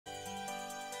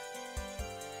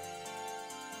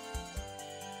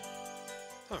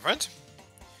Hello, friends.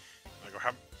 I'm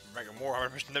gonna go more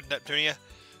Hyperdimension Nepunia.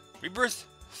 Rebirth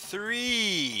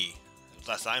 3. That was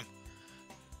last time.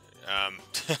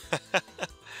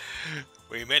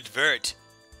 We met Vert,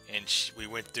 and we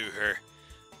went through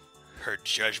her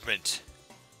judgment,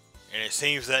 and it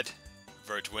seems that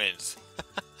Vert wins.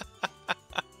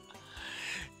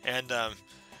 And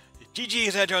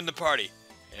GG has joined the party,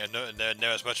 and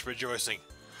there was much rejoicing.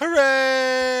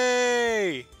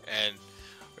 Hooray! And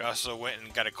we also went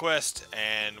and got a quest,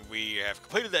 and we have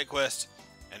completed that quest,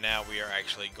 and now we are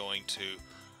actually going to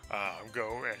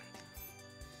go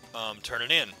and turn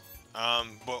it in.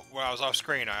 But while I was off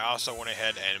screen, I also went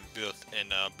ahead and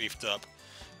beefed up.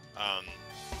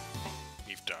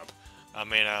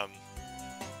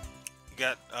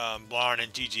 Got Blarn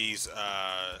and GG's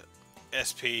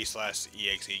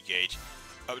SP/EXE gauge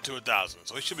up to 1,000,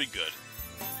 so it should be good.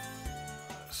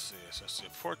 Let's see, so let's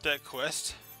support that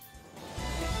quest.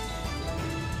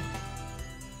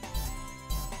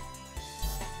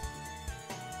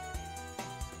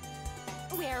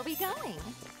 Where are we going?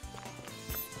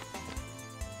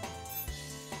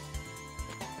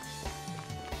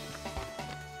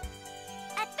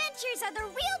 Adventures are the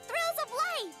real thrills of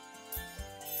life!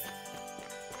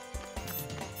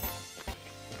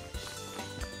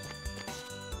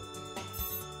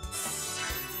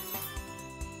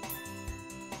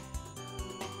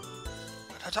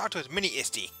 I talked to his mini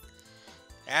Isty.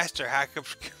 Asked her how I could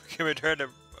return to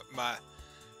my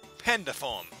panda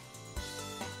form.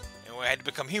 And I had to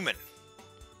become human.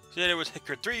 She said it would take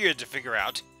her 3 years to figure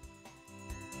out.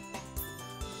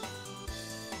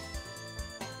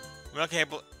 Okay,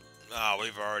 but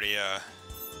we've already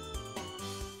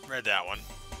read that one.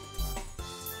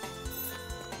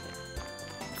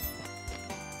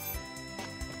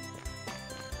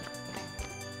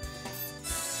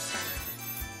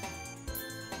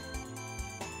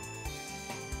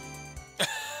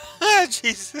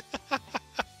 Jeez.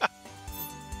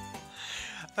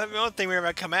 That's the only thing whenever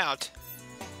I come out.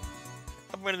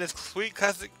 I'm winning this sweet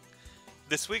classic.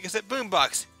 This week is at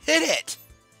Boombox. Hit it!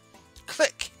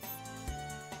 Click!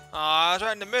 Aw, it's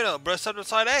right in the middle, but it's up to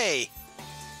side A.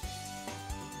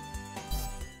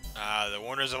 The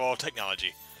wonders of all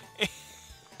technology.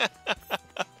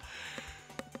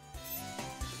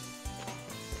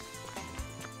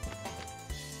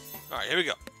 Alright, here we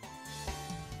go.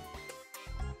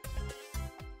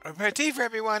 I prepared tea for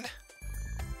everyone.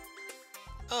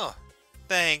 Oh,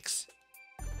 thanks.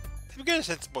 You're a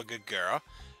sensible good girl.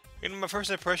 And my first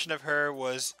impression of her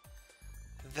was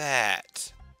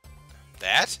that.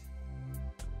 That?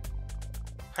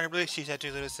 I believe she's had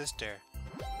your little sister.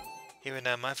 Even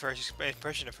though my first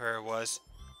impression of her was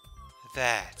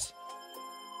that.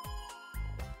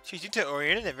 She's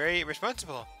detail-oriented and very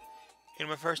responsible. And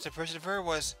my first impression of her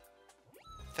was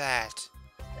that.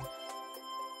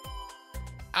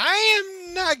 I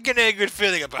am not getting a good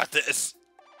feeling about this.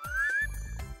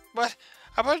 But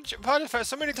I've apologized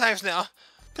so many times now.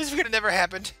 Please forget it never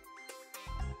happened.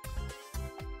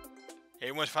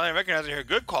 Everyone's finally recognizing her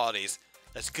good qualities.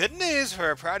 That's good news for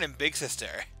her proud and big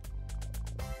sister.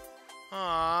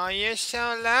 Aw, you're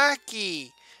so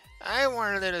lucky. I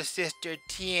want a little sister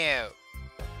too.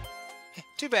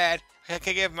 Too bad. I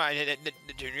can't give mine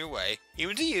the junior way,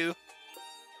 even to you.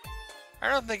 I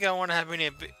don't think I want to have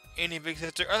any big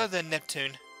sister other than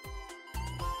Neptune.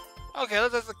 Okay,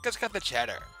 let's cut the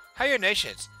chatter. How are your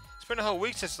nations? It's been a whole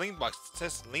week since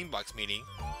Leanbox meeting.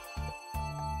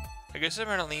 I guess I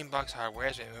ran a Leanbox hardware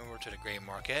as we moved to the gray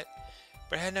market,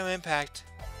 but it had no impact.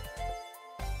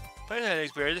 But I had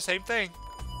experienced the same thing.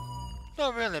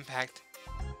 No real impact.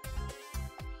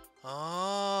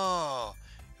 Oh,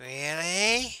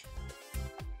 really?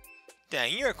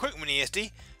 Dang, you're a quick one,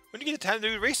 ESD. When did you get the time to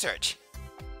do research?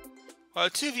 While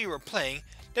the two of you were playing,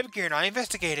 Nepgear and I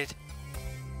investigated.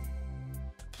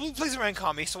 Please remain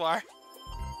calm, Iswar.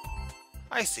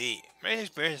 I see. Many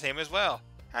experienced the same as well.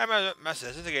 I had my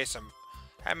citizens engaged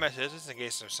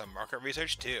some market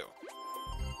research too.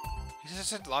 His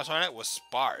assistant launch on it was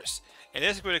sparse, and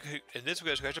this would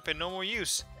scratch up in no more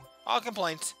use. All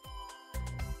complaints.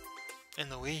 And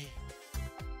the Wii.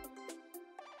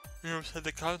 You said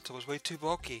the console was way too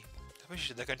bulky. I wish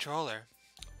you the controller.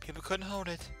 People couldn't hold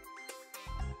it.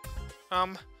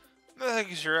 I'm not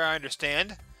sure I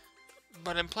understand,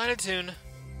 but in Planetoon,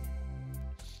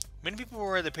 many people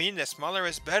were of the opinion that smaller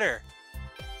is better.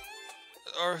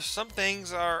 Or some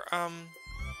things are,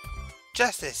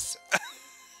 justice.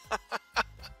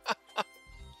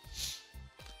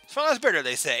 Smaller is better,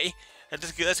 they say.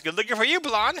 That's good looking for you,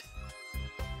 Blonde.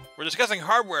 We're discussing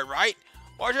hardware, right?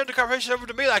 Why'd you have the conversation over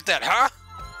to me like that, huh?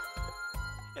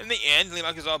 In the end,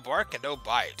 Lemok is all bark and no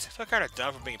bite. I feel kind of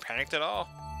dumb for being panicked at all.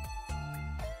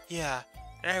 Yeah,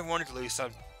 and I wanted to lose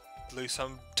some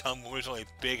dumb woman who's only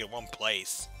big in one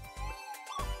place.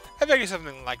 I figured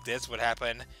something like this would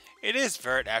happen. It is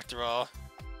Vert after all.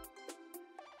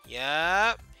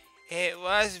 Yup, it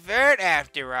was Vert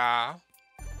after all.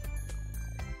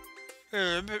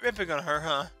 A bit big on her,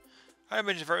 huh? I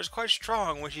mentioned Vert is quite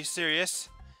strong when she's serious.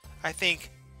 I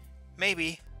think,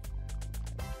 maybe.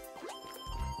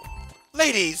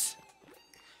 Ladies!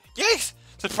 Yikes!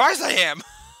 Surprised I am!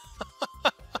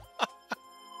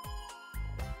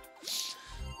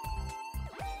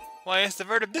 Why, it's the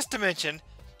Vert of this dimension.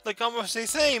 Look almost the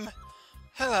same.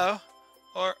 Hello.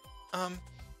 Or,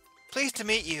 pleased to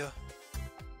meet you.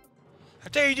 How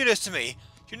dare you do this to me?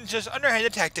 You're just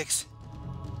underhanded tactics.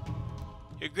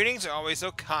 Your greetings are always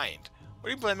so kind. What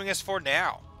are you blaming us for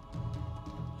now?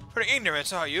 For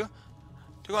ignorance, are you?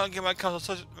 To go out and give my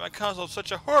council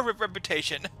such a horrible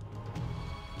reputation.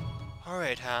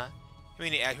 Alright, huh? You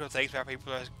mean the actual things that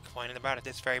people are complaining about at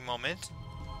this very moment?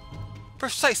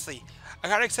 Precisely! I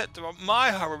gotta accept that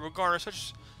my harbor will garner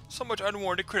so much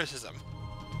unwarranted criticism.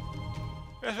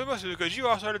 Yes, it must be because you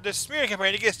all started this smear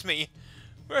campaign against me.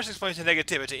 Which explains the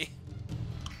negativity.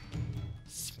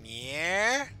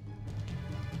 Smear?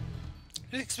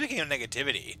 Speaking of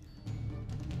negativity.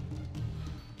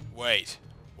 Wait,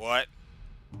 what?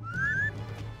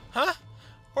 Huh?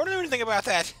 I don't know anything about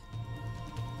that.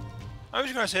 I'm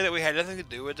just gonna say that we had nothing to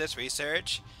do with this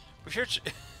research. Research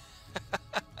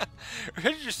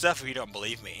yourself if you don't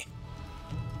believe me.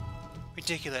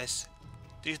 Ridiculous.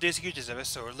 These excuses of a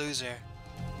sore loser.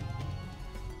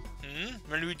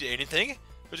 When we did anything? It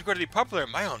was going to be popular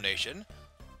in my own nation.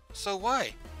 So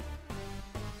why?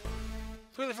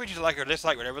 Feel free to like or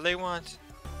dislike whatever they want.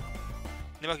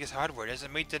 Nepuonia's hardware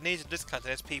doesn't meet the needs of this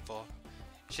continent's people.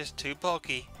 It's just too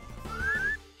bulky.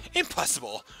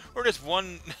 Impossible! Or just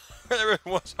one whether it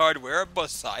was hardware or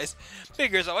bus size.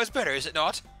 Bigger is always better, is it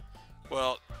not?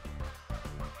 Well,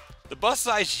 the bus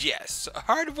size, yes.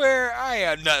 Hardware, I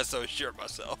am not so sure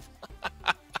myself.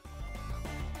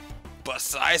 Bus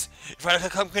size? If I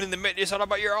come clean in the mid, it's all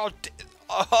about your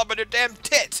damn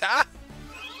tits, huh?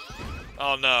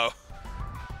 Oh no.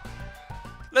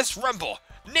 Let's rumble!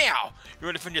 Now! You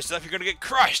want to defend yourself, you're gonna get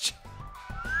crushed!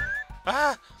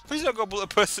 Ah! Please don't go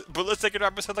ballistic and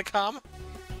opposite the com.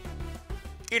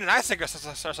 Even I think I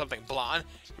saw something blonde.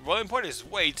 Your boiling point is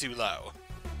way too low.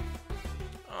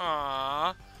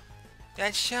 Aww.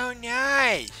 That's so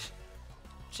nice.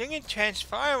 She can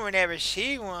transform whenever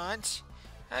she wants.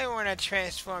 I want to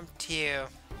transform too.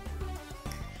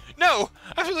 No!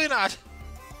 Absolutely not!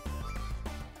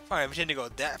 Fine, if we didn't go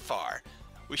that far.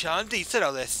 We shall indeed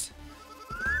settle this.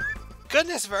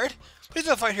 Goodness, Vert! Please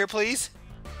don't fight here, please!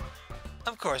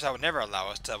 Of course, I would never allow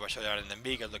us to have a showdown in the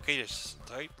meager locations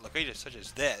such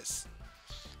as this.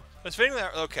 It's fitting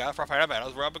that locale for final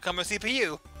battles where I'll become a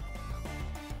CPU.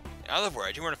 In other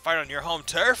words, you want to fight on your home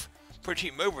turf? Pretty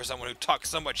cheap move for someone who talks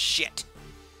so much shit.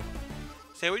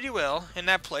 Say what you will, in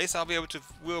that place I'll be able to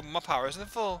wield my powers in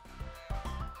full.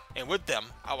 And with them,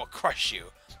 I will crush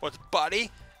you, both body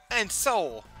and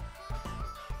soul.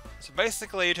 So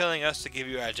basically, you're telling us to give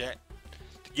you a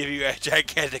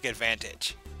gigantic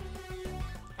advantage.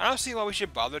 I don't see why we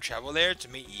should bother to travel there to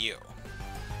meet you.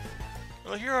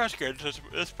 Well, if you're scared,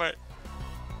 despite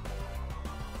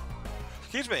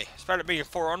it being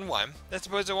 4-on-1, I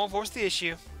suppose it won't force the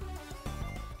issue.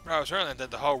 But I was certain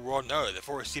that the whole world knows that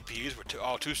 4 CPUs were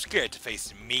all too scared to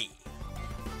face me.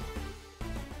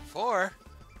 4?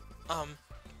 Are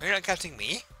you not counting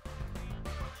me?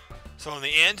 So in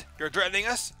the end, you're threatening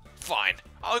us? Fine,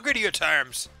 I'll agree to your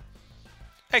terms.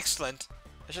 Excellent.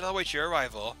 I shall await your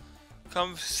arrival.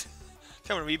 Come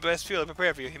when we best feel and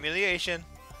prepare for your humiliation.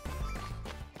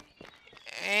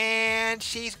 And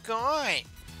she's gone.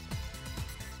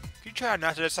 Can you try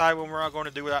not to decide when we're all going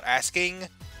to do without asking?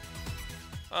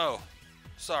 Oh,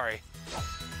 sorry.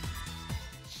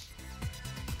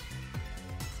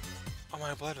 Oh,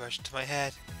 my blood rushed to my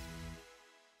head.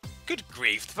 Good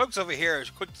grief, the folks over here are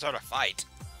quick to start a fight.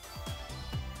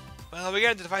 Well, we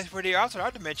got into the fight pretty often in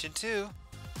our dimension, too.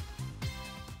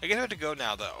 I guess we have to go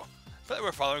now, though. I feel like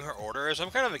we're following her orders, so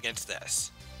I'm kind of against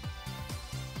this.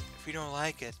 If you don't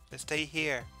like it, then stay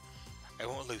here. I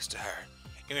won't lose to her,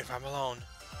 even if I'm alone.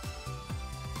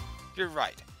 You're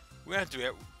right. We don't have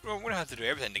to do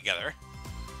everything together.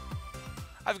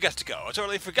 I've got to go. I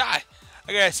totally forgot.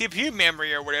 I got a CPU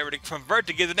memory or whatever to convert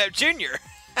to give the Nep Jr.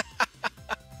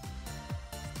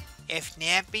 If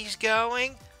Nappy's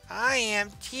going, I am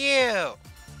too. You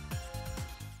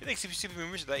think CPU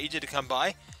memories are that easy to come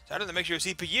by? So I don't have to make sure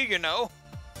CPU, you know.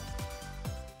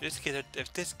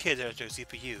 If this kid turns to a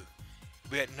CPU,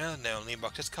 we got no lean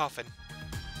box's coffin.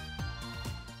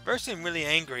 Vert seemed really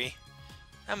angry.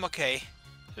 I'm okay.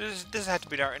 This doesn't have to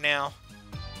be dark now.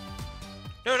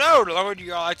 No, the longer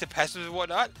you all like to passive and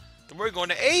whatnot, the more you're going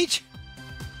to age.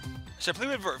 So please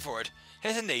with Vert for it.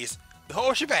 Hands and knees. The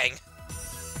whole shebang.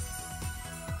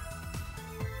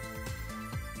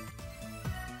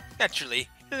 Naturally,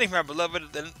 anything from our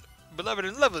beloved and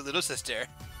lovely little sister.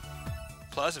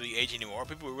 Plus, if we age anymore,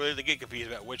 people will really get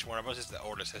confused about which one of us is the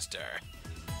older sister.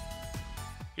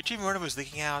 Your team runner was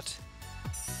leaking out.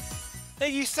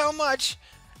 Thank you so much!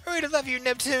 I really love you,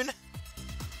 Neptune!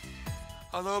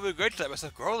 Although it would be great to let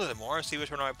myself grow a little more and see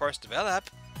which one of my parts develop.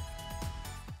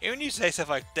 Even when you say stuff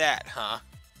like that, huh?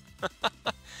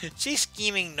 She's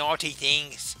scheming naughty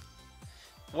things.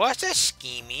 What's a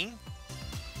scheming?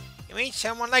 You mean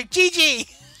someone like Gigi?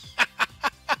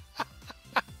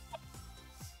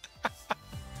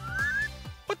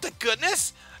 What the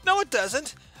goodness? No, it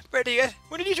doesn't. Idiot.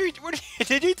 When did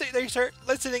you start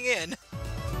listening in?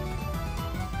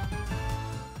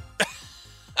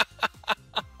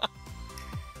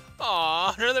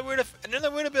 Aw, another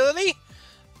weird ability?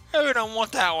 Oh, we don't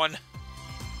want that one.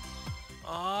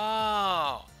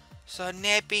 Oh, so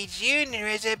Neppy Jr.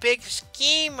 is a big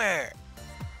schemer.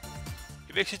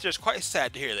 Your big sister is quite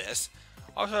sad to hear this.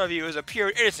 I thought of you as a pure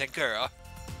innocent girl.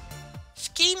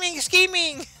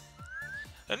 Scheming!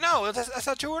 No, that's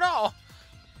not true at all.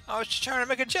 I was just trying to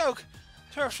make a joke.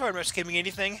 I'm sorry about scheming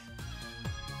anything.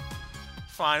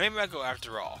 Fine, maybe I'll go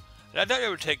after all. And I doubt you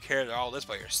would take care of all this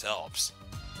by yourselves.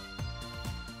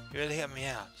 You really helped me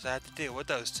out, so I have to deal with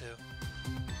those two.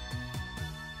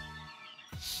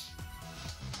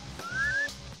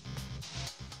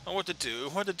 Oh, what to do?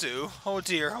 Oh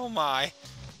dear, oh my.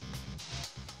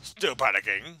 Still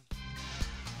panicking.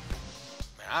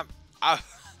 Man,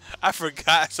 I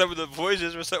forgot some of the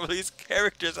voices for some of these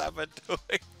characters I've been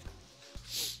doing.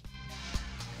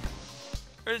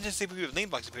 Ever since the CPU of lean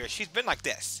blocks appeared, she's been like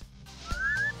this.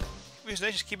 These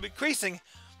just keep increasing.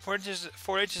 4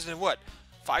 inches in what?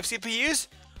 5 CPUs?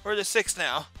 Or is it 6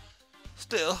 now?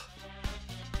 Still.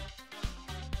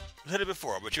 I've said it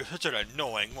before, but you're such an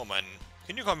annoying woman.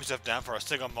 Can you calm yourself down for a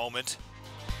single moment?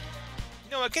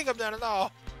 No, I can't come down at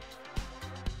all.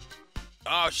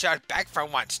 Oh, shout back for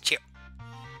once, Chip.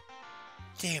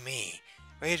 Dear me,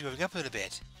 Ray's growing up a little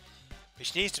bit. But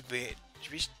she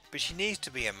needs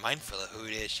to be mindful of who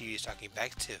it is she's talking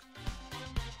back to.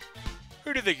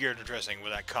 Who do you think you're addressing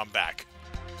with that comeback?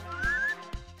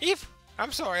 Eve,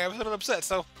 I'm sorry, I was a little upset,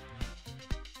 so...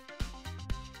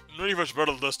 None of us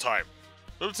meddled this time.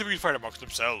 Let them see if we can fight amongst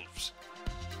themselves.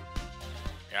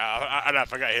 Yeah, I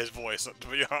forgot his voice, to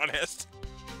be honest.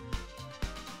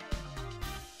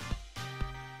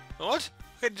 What?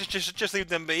 Okay, just leave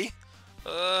them be.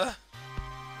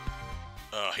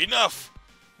 Enough!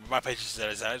 My patience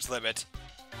is at its limit.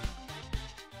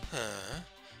 Huh?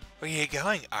 Where are you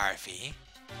going, Arfie?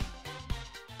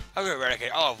 I'll go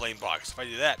eradicate all of Lane Box. If I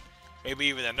do that, maybe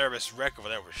even the nervous wreck over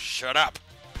there will shut up.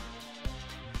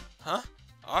 Huh?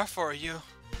 Arf, are you?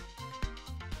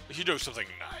 We should do something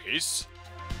nice.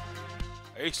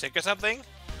 Are you sick of something?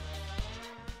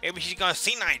 Maybe she's gonna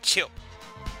see night chill.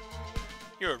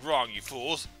 You're wrong, you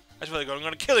fools. That's why they're going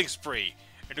on a killing spree.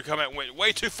 And your comment went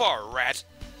way too far, rat.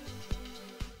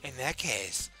 In that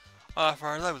case, I'll offer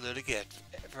our lovely little gift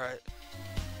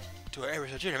to our ever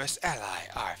so generous ally,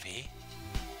 Arfie.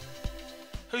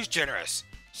 Who's generous?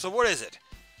 So what is it?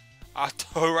 I'll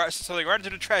throw something right into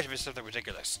the trash if it's something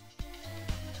ridiculous.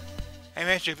 I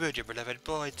managed to build your beloved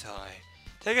boy toy.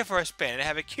 Take it for a spin and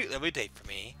have a cute lovely date for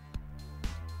me.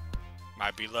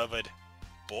 My beloved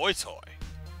boy toy.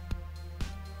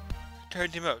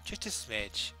 Turned him up just a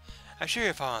smidge. I'm sure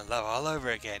you'll fall in love all over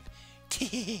again.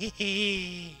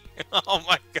 Oh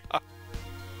my god.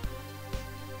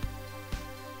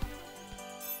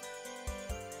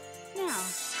 Now,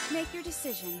 make your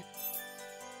decision.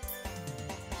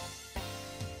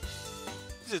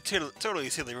 This is a totally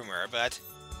silly rumor, but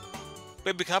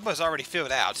Baby Compa is already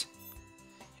filled out.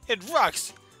 It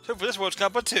rocks! So for this world's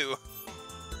Compa too.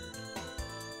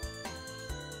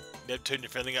 Neptune, you're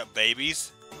filling up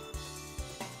babies?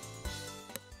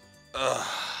 Ugh.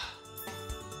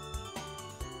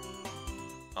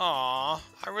 Aww,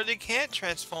 I really can't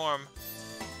transform.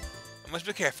 I must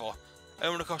be careful. I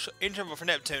don't want to cause any trouble for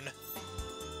Neptune.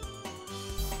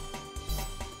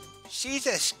 She's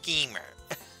a schemer.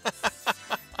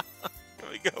 Can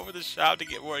we go over the shop to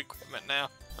get more equipment now?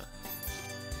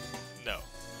 No.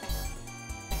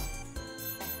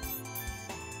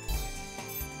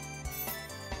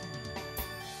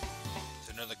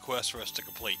 There's another quest for us to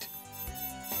complete.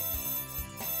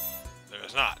 There's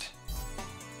it's not.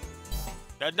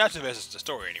 Not to miss the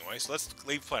story anyway, so let's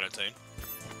leave Planetoon.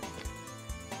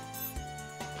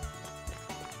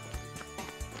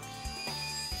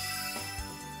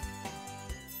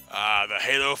 Ah, the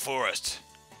Halo Forest.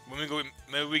 Maybe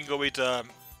we can go meet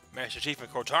Master Chief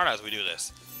and Cortana as we do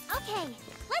this. Okay,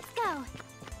 let's go. I'm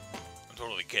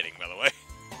totally kidding, by the way.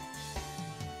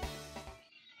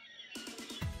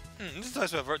 This is the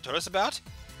place what Vert told us about?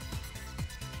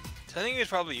 So I think it's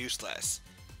probably useless.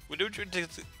 Did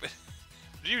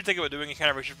you even think about doing any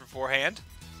kind of research beforehand?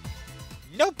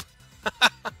 Nope!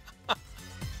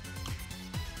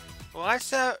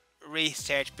 What's a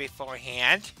research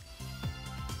beforehand?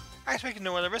 I expect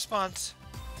no other response.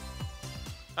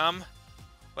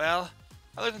 Well,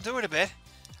 I looked into it a bit.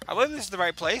 I believe this is the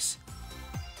right place.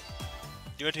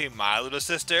 You want to be my little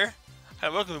sister? I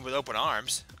welcome you with open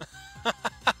arms.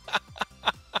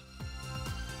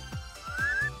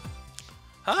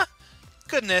 Huh?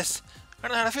 Goodness, I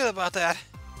don't know how to feel about that.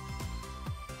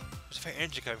 There's a fair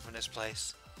energy coming from this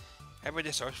place.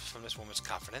 Everybody source from this woman's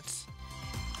confidence.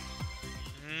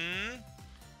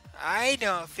 I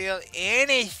don't feel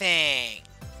anything.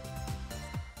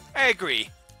 I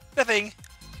agree. Nothing.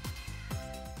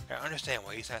 I don't understand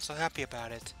why he's not so happy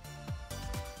about it.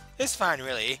 It's fine,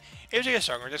 really. If we get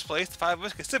stronger in this place, the five of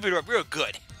us can still beat her up real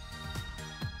good.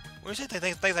 When we say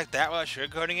things like that without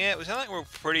sugarcoating it, we sound like we're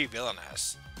pretty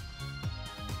villainous.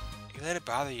 You let it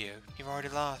bother you. You've already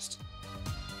lost.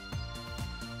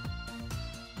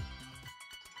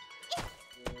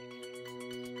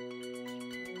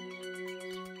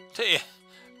 Tell you,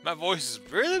 my voice is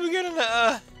really beginning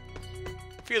to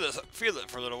feel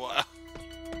it for a little while.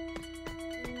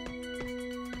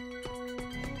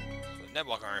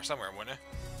 Netblock on her somewhere, wouldn't it?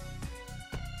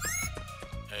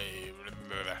 Hey,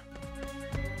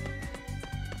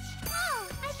 Oh,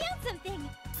 I found something.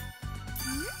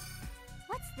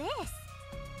 What's this?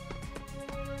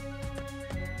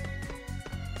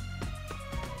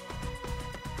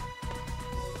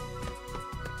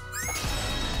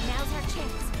 Now's our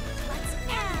chance. Let's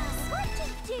ask what to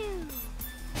do.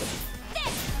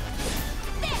 This!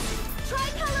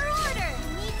 Tricolor order! I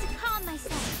need to calm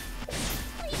myself.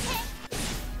 Please hit.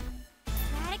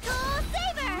 Radical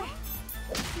saber!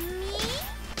 Me?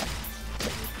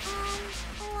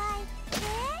 Like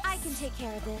this? I can take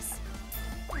care of this.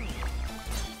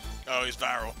 oh, he's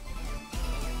viral.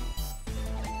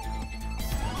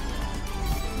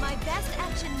 My best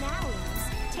action now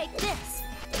is take this.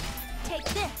 Take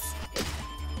this.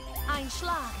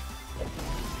 Einschlag.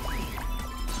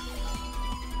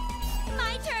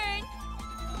 My turn.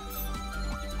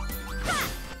 Ha!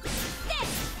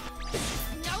 This.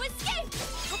 No escape.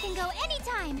 I can go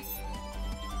anytime.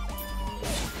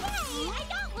 Hey, I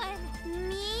got one.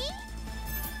 Me?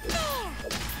 There.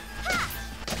 Ha!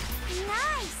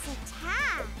 Nice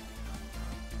attack.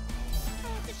 I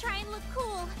have to try and look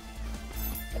cool.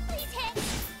 Please hit.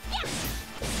 Yeah.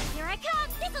 Here I come.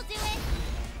 This'll do it.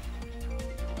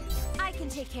 I can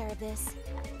take care of this.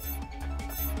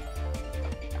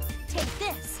 Take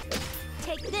this.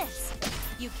 Take this.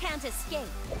 You can't escape.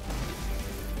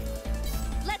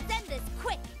 Let's end this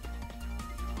quick.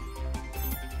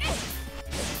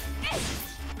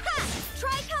 Ha!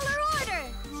 Tricolor order.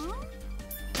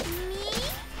 Me?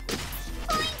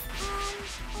 Point.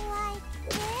 Like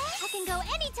this? I can go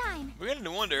anytime. We're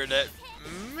gonna wonder that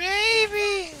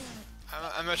maybe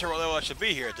I'm not sure what level I should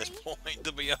be here at this point,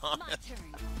 to be honest. My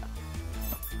turn.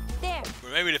 There.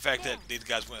 But maybe the fact that these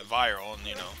guys went viral, and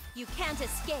you know, You can't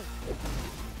escape.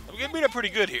 I'm getting beat up pretty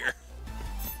good here.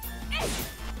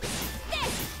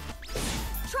 This.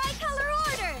 Tricolor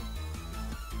order.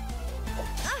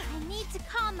 I need to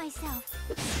calm myself.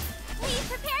 Please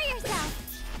prepare yourself.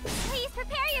 Please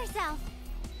prepare yourself.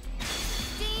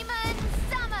 Demon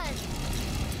summon.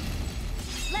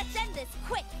 Let's end this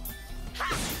quick.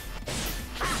 Ha!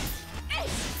 Ha!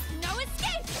 No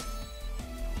escape.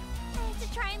 I have to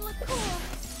try and look cool.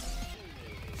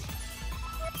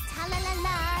 Ta la la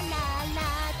la la la,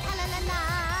 ta la la la.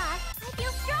 I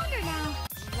feel stronger now.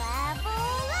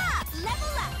 Level up.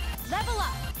 Level up. Level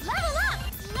up. Level up.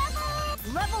 Level.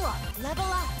 Level up. Level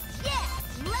up. Yeah.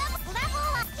 Level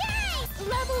up. Yay!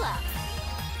 Level up.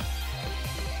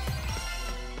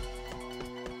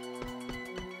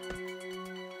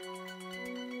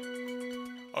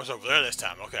 Oh, it's over there this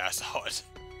time. Okay, I saw it.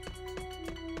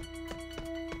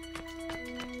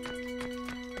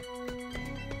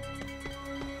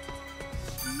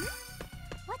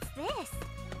 What's this?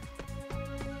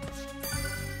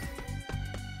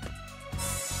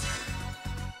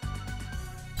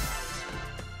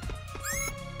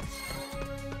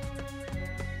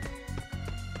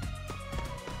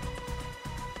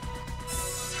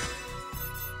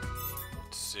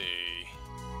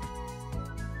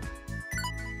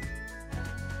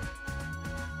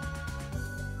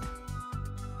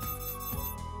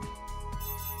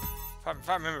 If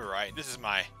I remember right, this is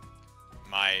my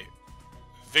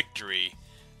victory,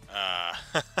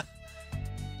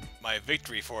 my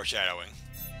victory foreshadowing.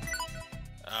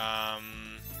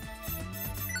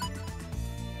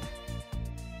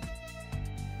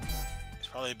 It's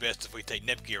probably best if we take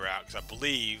Nepgear out, because I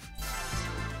believe,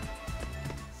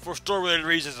 for story-related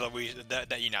reasons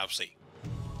that you now see.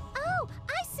 Oh,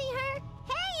 I see her.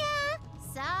 Heya!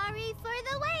 Sorry for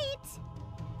the wait.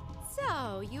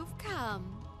 So, you've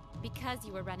come. Because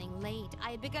you were running late,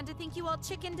 I had begun to think you all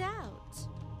chickened out.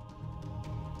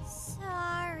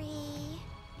 Sorry.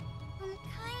 I'm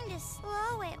kinda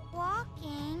slow at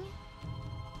walking.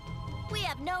 We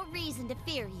have no reason to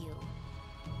fear you.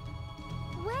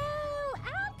 Well,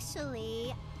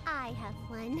 actually, I have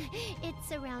one.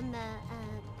 It's around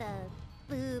the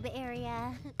boob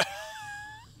area.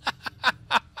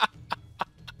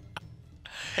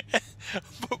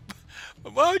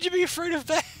 Why would you be afraid of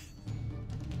that?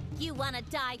 You wanna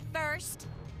die first?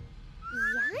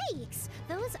 Yikes!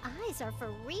 Those eyes are for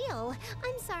real.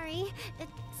 I'm sorry.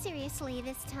 Seriously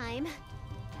this time.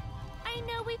 I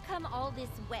know we've come all this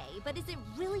way, but is it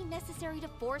really necessary to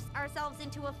force ourselves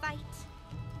into a fight?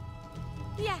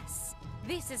 Yes,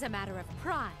 this is a matter of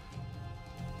pride.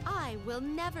 I will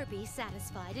never be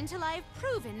satisfied until I have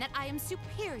proven that I am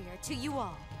superior to you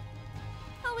all.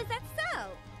 Oh, is that so?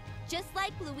 Just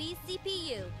like Louise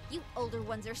CPU. You older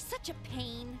ones are such a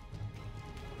pain.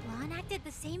 Lon acted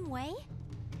the same way?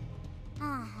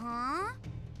 Uh-huh.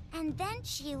 And then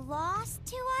she lost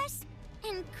to us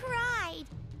and cried.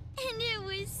 And it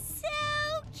was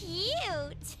so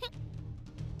cute.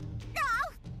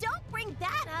 Oh, don't bring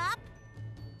that up!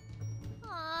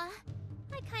 Aw,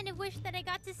 I kind of wish that I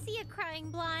got to see a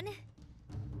crying blonde.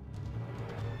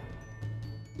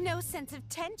 No sense of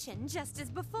tension, just as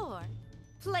before.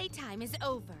 Playtime is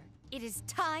over. It is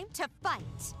time to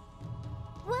fight.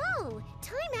 Whoa!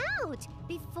 Time out!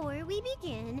 Before we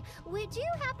begin, would you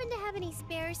happen to have any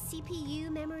spare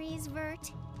CPU memories,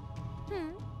 Vert?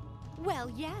 Well,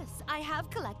 yes, I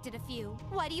have collected a few.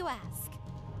 Why do you ask?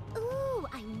 Ooh,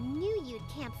 I knew you'd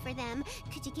camp for them.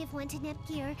 Could you give one to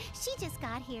Nepgear? She just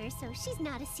got here, so she's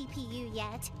not a CPU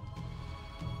yet.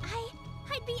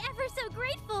 I'd be ever so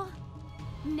grateful.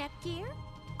 Nepgear?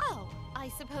 Oh, I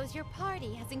suppose your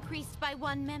party has increased by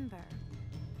one member.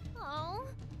 Oh,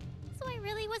 so I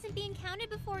really wasn't being counted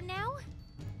before now?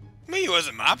 Me, it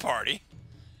wasn't my party.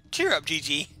 Cheer up,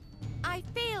 Gigi. I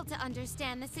failed to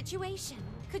understand the situation.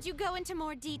 Could you go into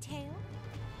more detail?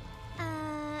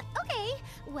 Okay.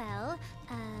 Well,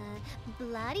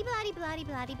 bloody bloody bloody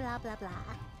bloody blah blah blah.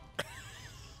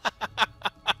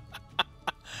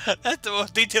 That's the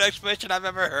most detailed explanation I've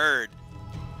ever heard.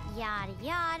 Yada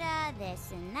yada,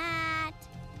 this and that.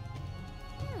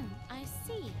 I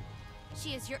see.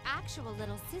 She is your actual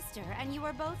little sister, and you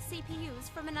are both CPUs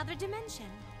from another dimension.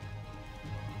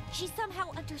 She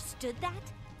somehow understood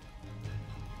that?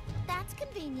 That's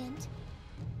convenient.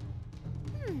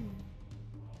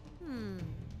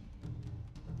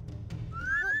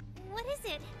 What is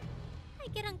it? I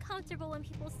get uncomfortable when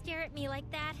people stare at me like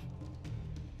that.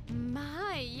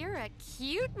 My, you're a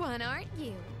cute one, aren't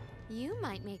you? You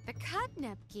might make the cut,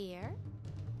 Nepgear.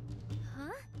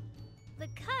 Huh? The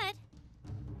cut?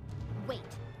 Wait,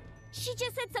 she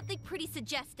just said something pretty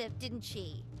suggestive, didn't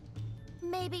she?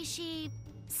 Maybe she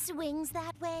swings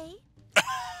that way?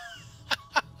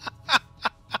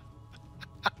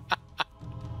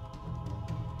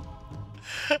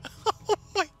 Oh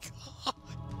my god.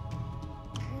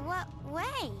 What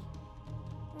way?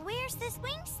 Where's the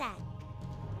swing set?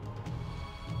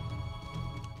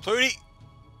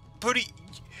 Pooty,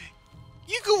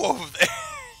 you go over there.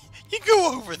 You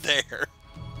go over there.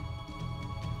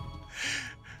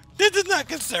 This does not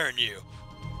concern you.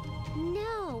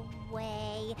 No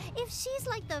way. If she's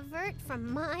like the Vert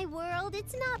from my world,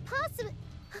 it's not possible.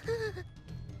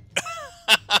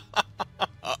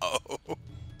 Uh-oh.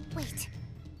 Wait.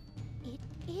 It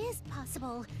is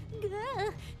possible.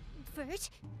 Gah. Vert,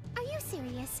 are you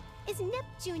serious? Is Nep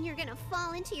Jr. gonna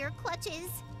fall into your clutches?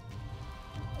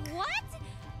 What?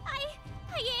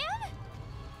 I am?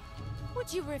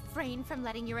 Would you refrain from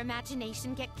letting your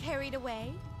imagination get carried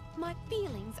away? My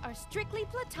feelings are strictly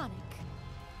platonic.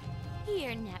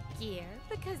 Here, Nepgear,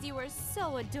 because you are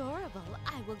so adorable,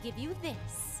 I will give you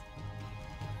this.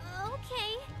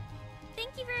 Okay.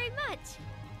 Thank you very much.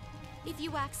 If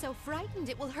you act so frightened,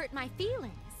 it will hurt my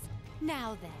feelings.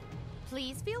 Now then,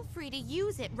 please feel free to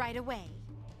use it right away.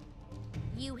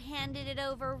 You handed it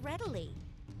over readily.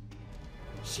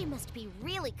 She must be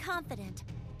really confident.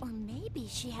 Or maybe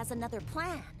she has another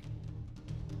plan.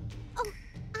 Oh,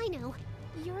 I know.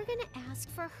 You're gonna ask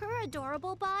for her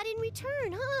adorable bod in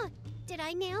return, huh? Did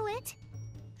I nail it?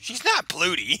 She's not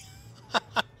Pluty.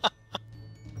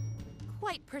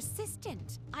 Quite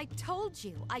persistent. I told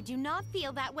you, I do not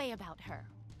feel that way about her.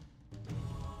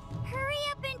 Hurry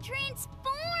up and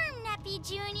transform, Neppy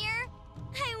Jr.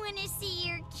 I want to see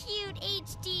your cute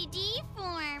HDD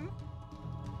form.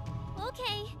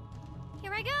 Okay,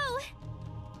 here I go.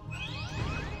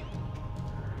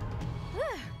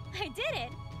 I did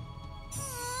it.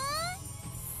 Aww,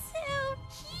 so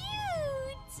cute.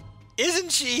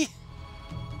 Isn't she?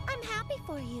 I'm happy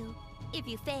for you. If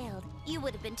you failed, you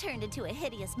would have been turned into a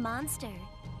hideous monster.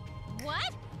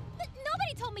 What?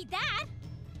 Nobody told me that.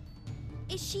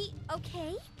 Is she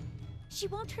okay? She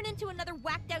won't turn into another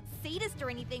whacked-out sadist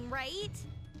or anything, right?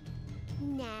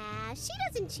 Nah, she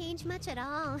doesn't change much at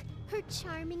all. Her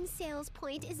charming sales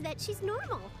point is that she's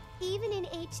normal, even in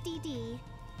HDD.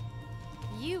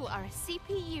 You are a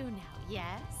CPU now,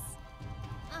 yes?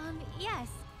 Yes.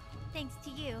 Thanks to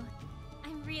you.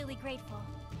 I'm really grateful.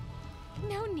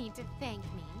 No need to thank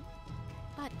me.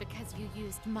 But because you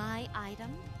used my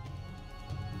item?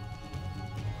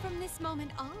 From this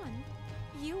moment on,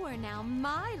 you are now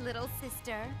my little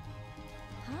sister.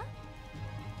 Huh?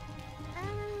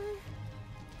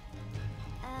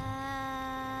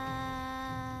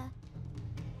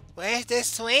 Where's the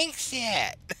swing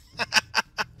set?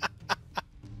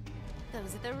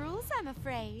 Those are the rules, I'm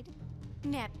afraid.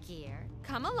 Nepgear,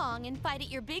 come along and fight at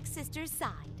your big sister's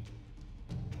side.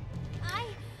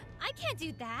 I can't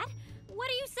do that. What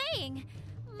are you saying?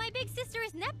 My big sister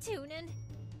is Neptune and...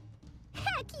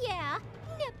 Heck yeah!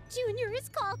 Nep Jr. is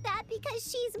called that because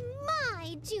she's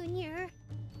my junior.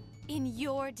 In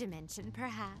your dimension,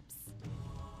 perhaps.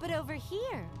 But over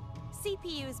here,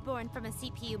 CPUs born from a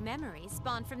CPU memory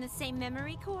spawned from the same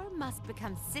memory core must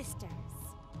become sisters.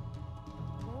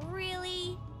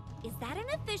 Really? Is that an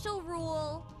official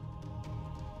rule?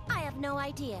 I have no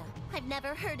idea. I've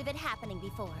never heard of it happening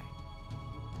before.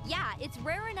 Yeah, it's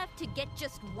rare enough to get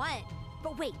just one.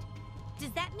 But wait, does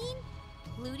that mean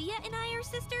Plutia and I are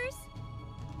sisters?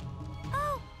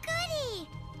 Oh, goody!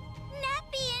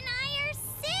 Neppy and I are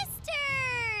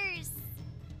sisters!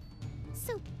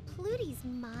 So Plutie's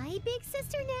my big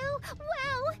sister now?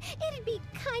 Wow, it'd be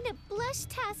kind of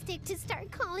blush-tastic to start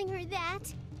calling her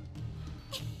that.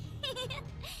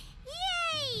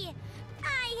 Yay!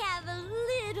 I have a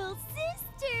little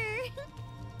sister!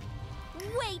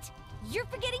 Wait, you're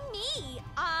forgetting me!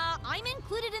 I'm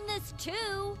included in this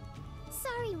too!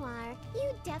 Sorry, War.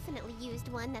 You definitely used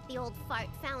one that the old fart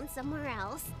found somewhere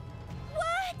else.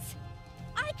 What?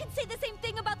 I could say the same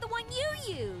thing about the one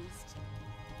you used!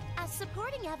 As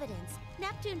supporting evidence,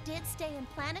 Neptune did stay in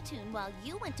Planetoon while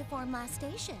you went to form last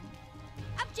station.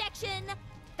 Objection!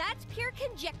 That's pure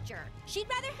conjecture. She'd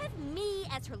rather have me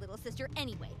as her little sister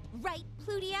anyway. Right,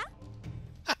 Plutia?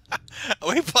 Are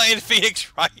we playing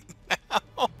Phoenix right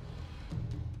now?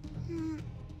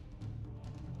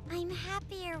 I'm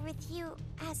happier with you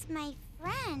as my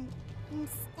friend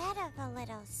instead of a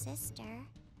little sister.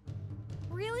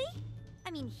 Really?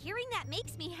 I mean, hearing that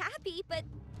makes me happy, but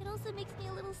it also makes me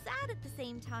a little sad at the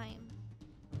same time.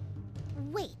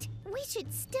 Wait, we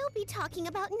should still be talking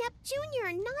about Nep Jr.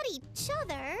 and not each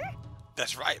other.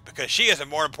 That's right, because she is a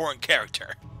more important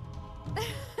character.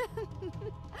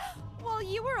 While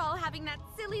you were all having that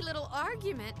silly little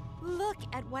argument, look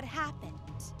at what happened.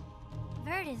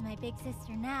 Vert is my big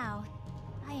sister now.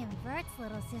 I am Vert's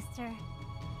little sister.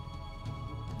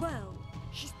 Whoa,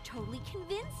 she's totally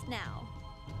convinced now.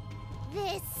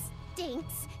 This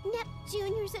stinks. Nep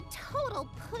Jr.'s a total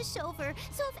pushover,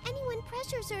 so if anyone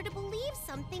pressures her to believe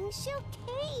something, she'll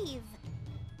cave.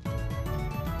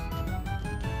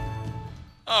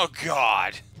 Oh,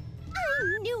 God.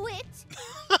 I knew it!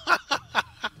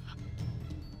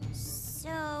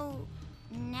 So,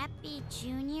 Neppy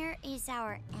Jr. is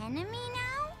our enemy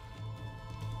now?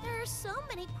 There are so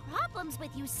many problems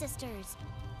with you sisters.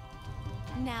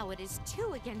 Now it is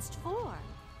 2 against 4.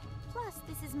 Plus,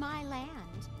 this is my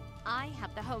land. I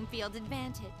have the home field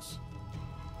advantage.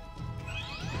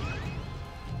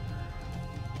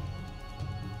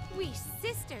 We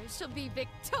sisters shall be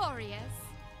victorious.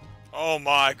 Oh,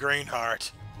 my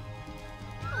Greenheart.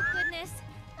 Oh, goodness.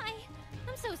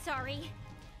 I'm so sorry.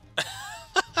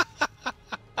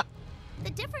 The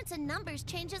difference in numbers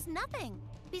changes nothing.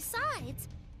 Besides,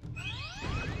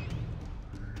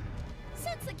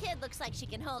 since the kid looks like she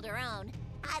can hold her own,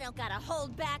 I don't gotta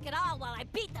hold back at all while I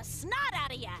beat the snot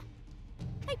out of ya.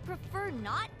 I prefer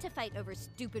not to fight over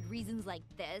stupid reasons like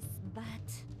this,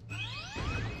 but...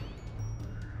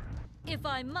 If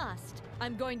I must,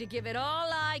 I'm going to give it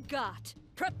all I got.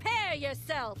 Prepare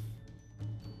yourself!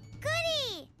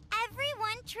 Goody!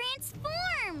 Everyone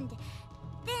transformed!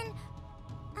 Then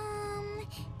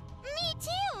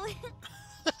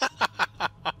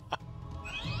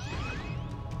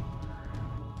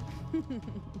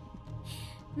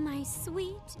my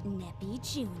sweet Neppy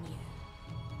Jr.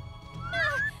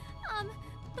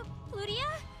 Plutia?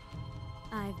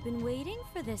 I've been waiting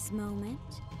for this moment.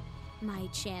 My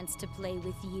chance to play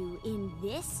with you in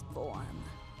this form.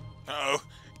 Uh-oh.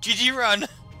 GG run!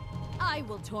 I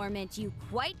will torment you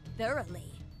quite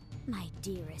thoroughly, my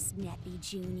dearest Neppy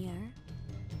Jr.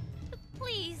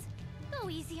 Please, go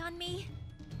easy on me.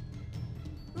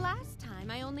 Last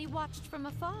time I only watched from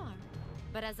afar.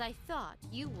 But as I thought,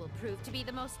 you will prove to be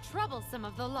the most troublesome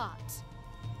of the lot.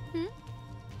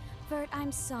 Vert,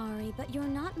 I'm sorry, but you're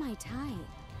not my type.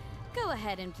 Go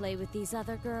ahead and play with these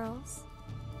other girls.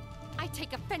 I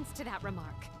take offense to that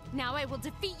remark. Now I will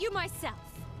defeat you myself.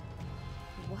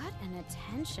 What an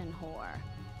attention whore.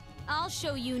 I'll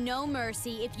show you no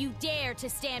mercy if you dare to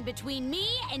stand between me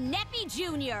and Neppy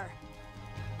Jr.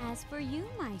 As for you,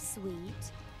 my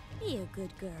sweet, be a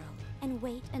good girl and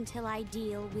wait until I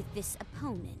deal with this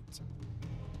opponent.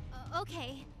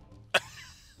 Okay.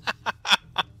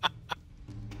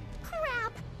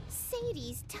 Crap!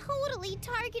 Sadie's totally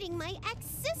targeting my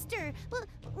ex-sister.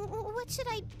 What should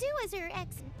I do as her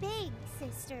ex-big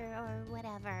sister or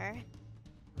whatever?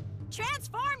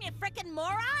 Transform, you frickin'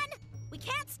 moron! We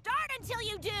can't start until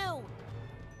you do!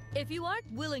 If you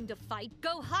aren't willing to fight,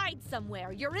 go hide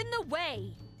somewhere. You're in the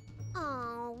way.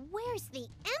 Oh, where's the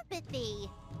empathy?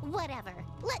 Whatever,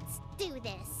 let's do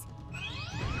this.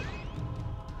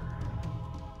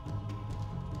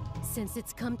 Since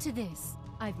it's come to this,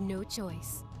 I've no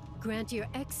choice. Grant your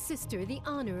ex-sister the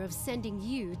honor of sending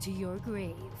you to your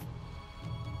grave.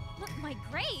 My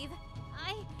grave?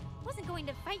 I wasn't going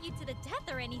to fight you to the death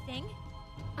or anything.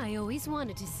 I always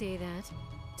wanted to say that.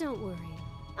 Don't worry,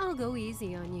 I'll go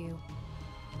easy on you.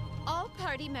 All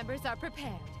party members are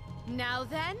prepared. Now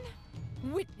then,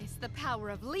 witness the power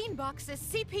of Leanbox's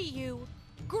CPU,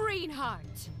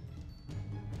 Greenheart.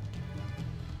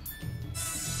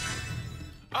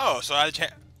 Oh, so I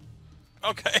change.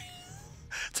 Okay.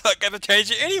 So I gotta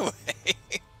change it anyway.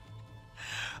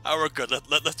 Oh, we're good.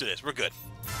 Let's do this. We're good.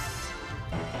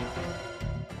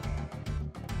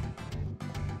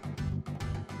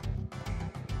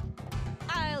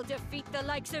 I'll defeat the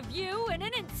likes of you in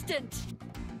an instant.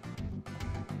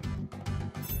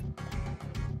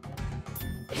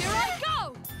 Here I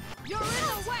go! You're in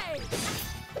the way!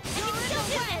 You're in the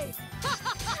way!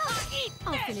 Eat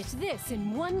I'll this! finish this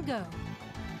in one go.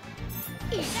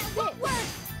 Eat That won't this. work!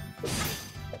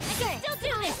 I can still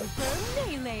do this!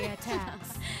 For melee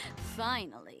attacks.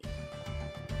 Finally.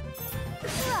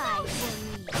 Try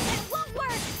for me. That won't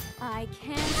work! I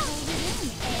can't hold it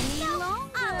in any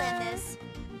longer. I'll end this.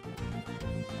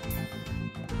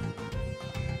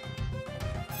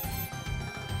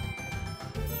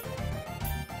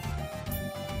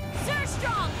 Sir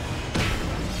Strong!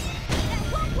 That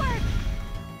won't work!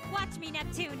 Watch me,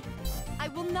 Neptune. I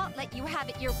will not let you have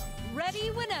it. You're Ready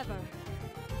whenever.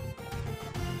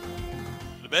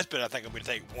 The best bit I think I'm gonna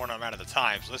take one amount at a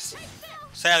time. So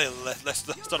sadly let's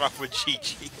start off with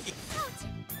Chi-Chi.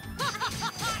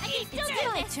 I can still do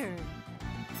My this! turn.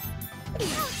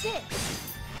 Eat it!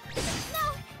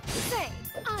 No! Say!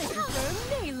 I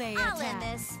prefer melee I'll end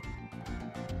attacks. this!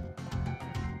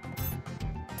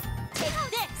 Take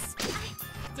this!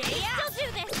 Stay out! Still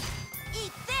do this!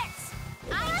 Eat this!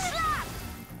 I'm shot!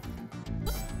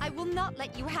 I will not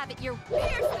let you have it. You're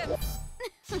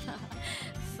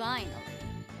Finally.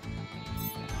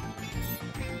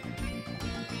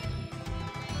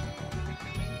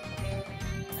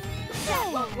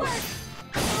 That won't work!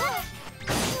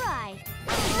 Try.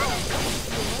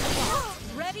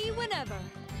 Ready whenever.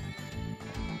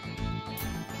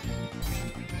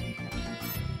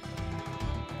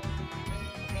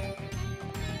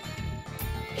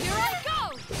 Here I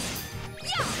go!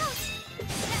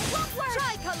 That won't work!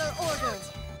 Tricolor order.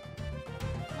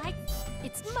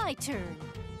 It's my turn.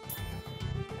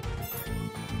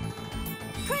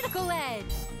 critical edge.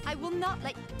 I will not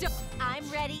let. I'm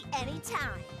ready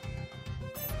anytime.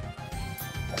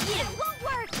 It won't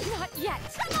work! Not yet.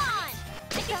 Come on!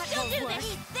 I can still do work. this!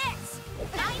 Eat this!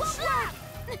 That won't work!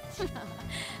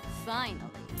 Finally.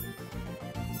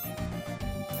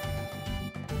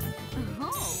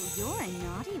 Oh, you're a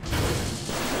naughty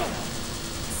one.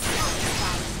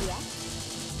 Satisfied yet?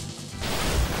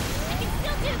 I can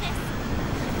still do this!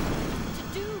 To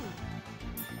do.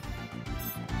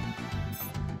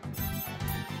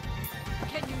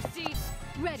 Can you see?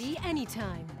 Ready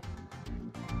anytime.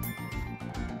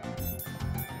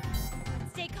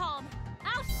 Stay calm.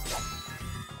 Out!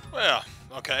 Well,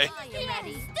 okay. Are you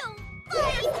ready? Don't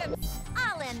fight!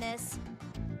 I'll end this.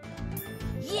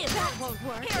 Yeah, That won't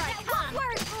work. Here I that come. won't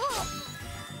work!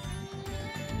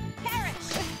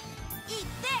 Perish! Eat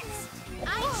this!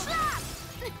 I'm shocked!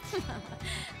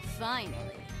 Finally.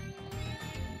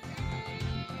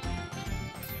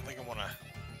 I think I wanna.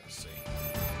 Let's see.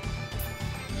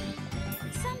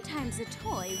 Sometimes a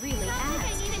toy really Not like I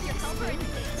adds needed to your the help or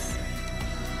experience. anything.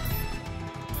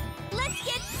 Let's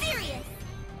get serious!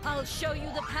 I'll show you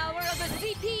the power of a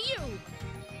CPU!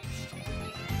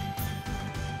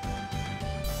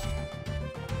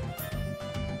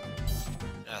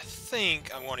 I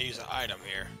think I'm gonna use an item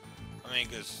here. I mean,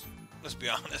 cause let's be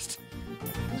honest.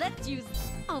 Let's use...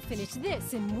 I'll finish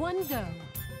this in one go.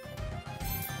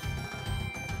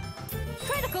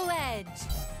 Critical Edge!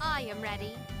 I am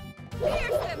ready.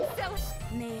 Pierce them so...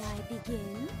 May I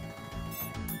begin?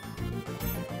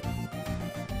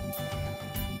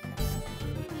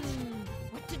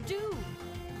 What to do?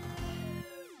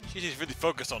 She's just really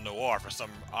focused on Noir for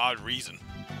some odd reason.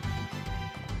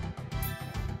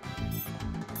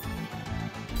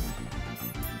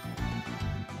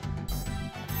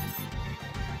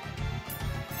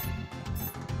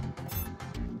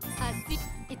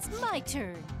 It's my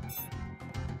turn.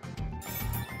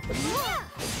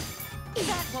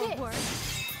 That won't This. work.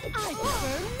 I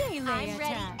prefer melee I'm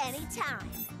ready attacks. anytime.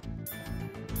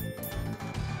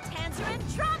 Tangerine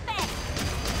Trumpet!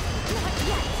 Not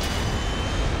yet.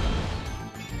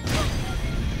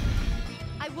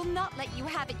 I will not let you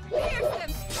have it. Pierce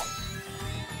them!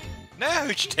 Now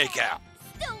who'd you take out?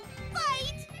 Still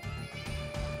fight!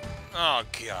 Oh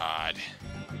God.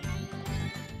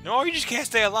 No, you just can't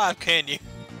stay alive, can you?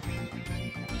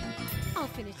 I'll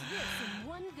finish this in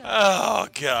one go. Oh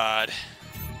God.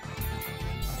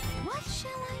 What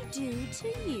shall I do to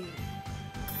you?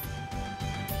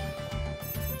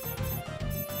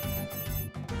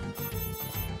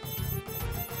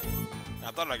 I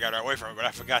thought I got her away from her, but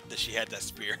I forgot that she had that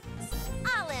spear.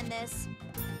 I'll end this.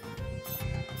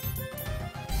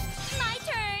 My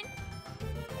turn!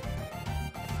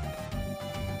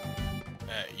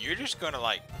 You're just gonna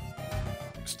like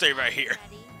stay right here.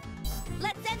 Ready?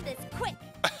 Let's end this quick!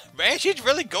 Man, she's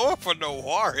really going for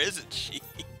Noir, isn't she?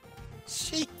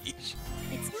 Sheesh.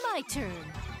 It's my turn.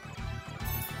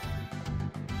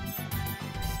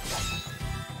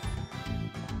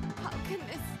 How can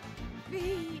this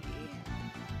be?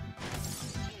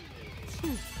 I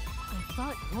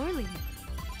fought poorly.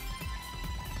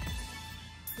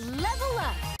 Level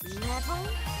up! Level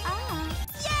up!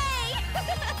 Yay!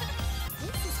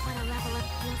 This is what a level up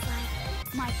feels like.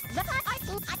 My...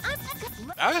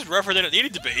 That was rougher than it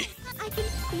needed to be. I can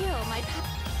feel my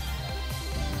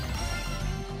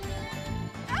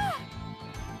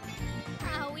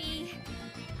Owie.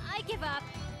 I give up.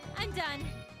 I'm done.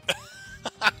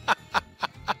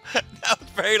 That was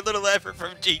very little effort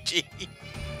from Gigi.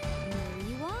 No,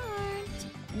 you aren't.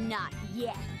 Not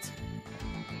yet.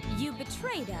 You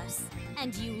betrayed us,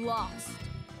 and you lost.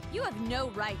 You have no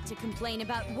right to complain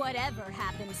about whatever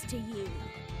happens to you.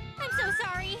 I'm so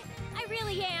sorry. I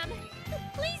really am.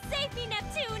 Please save me,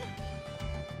 Neptune.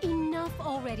 Enough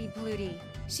already, Pluty.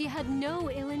 She had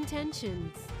no ill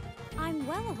intentions. I'm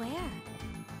well aware.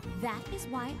 That is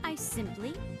why I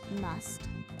simply must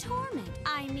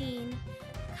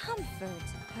comfort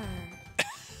her.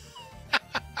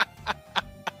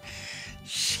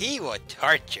 She will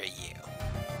torture you.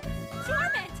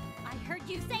 Torment! I heard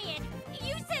you say it.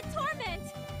 You said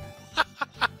torment.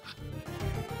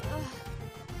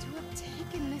 To have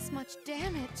taken this much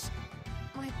damage,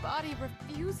 my body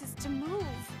refuses to move.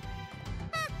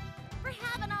 For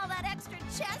having all that extra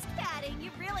chest padding,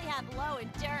 you really have low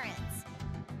endurance.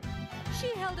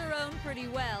 She held her own pretty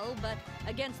well, but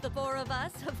against the four of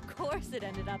us, of course it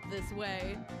ended up this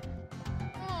way.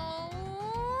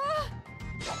 Oh.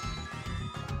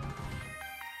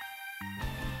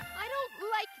 I don't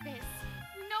like this.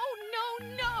 No, no,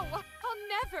 no! I'll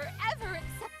never, ever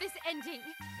accept this ending.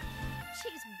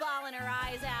 She's bawling her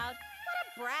eyes out. What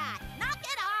a brat. Knock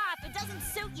it off. It doesn't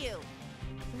suit you.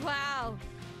 Wow.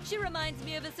 She reminds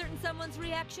me of a certain someone's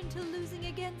reaction to losing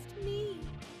against me.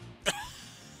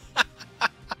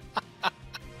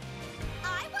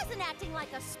 I wasn't acting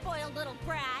like a spoiled little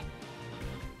brat.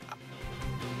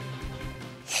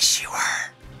 Yes, you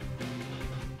were.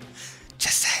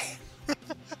 Just saying.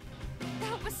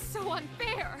 That was so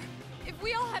unfair. If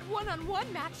we all had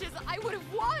one-on-one matches, I would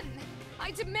have won.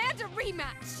 I demand a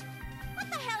rematch. What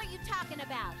the hell are you talking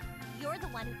about? You're the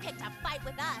one who picked a fight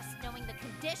with us, knowing the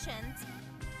conditions.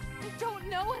 I don't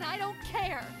know and I don't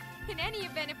care. In any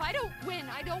event, if I don't win,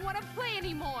 I don't want to play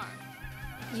anymore.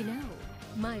 You know,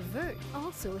 my Vert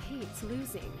also hates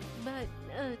losing, but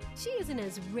she isn't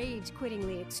as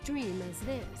rage-quittingly extreme as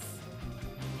this.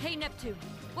 Hey, Neptune,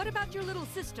 what about your little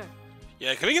sister?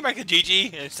 Yeah, can we get back to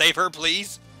Gigi and save her,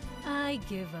 please? I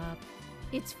give up.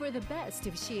 It's for the best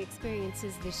if she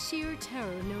experiences the sheer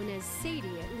terror known as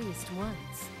Sadie at least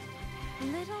once.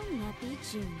 Little Neppy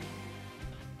Jr.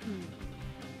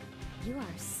 You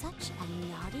are such a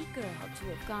naughty girl to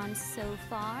have gone so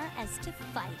far as to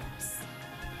fight us.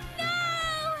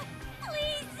 No!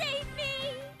 Please save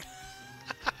me!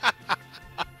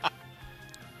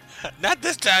 Not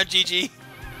this time, Gigi.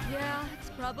 Yeah, it's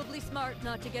probably smart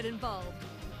not to get involved.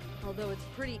 Although it's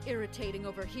pretty irritating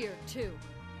over here, too.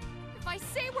 If I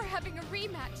say we're having a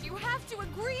rematch, you have to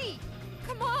agree!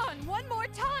 Come on, one more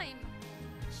time!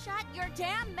 Shut your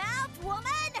damn mouth,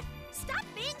 woman! Stop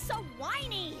being so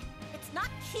whiny! It's not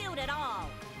cute at all.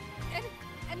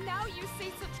 And now you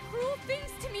say such cruel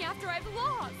things to me after I've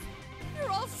lost!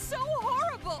 You're all so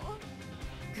horrible!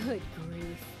 Good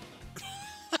grief.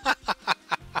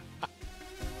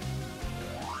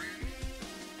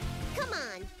 Come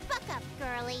on, buck up,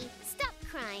 girlie. Stop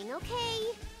crying,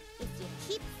 okay? If you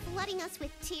keep flooding us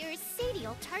with tears,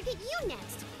 Sadie'll target you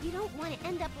next. You don't want to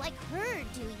end up like her,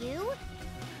 do you?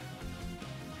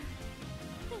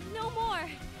 No more!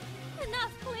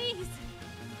 Enough, please!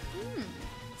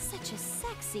 Such a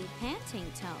sexy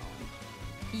panting tone.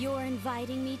 You're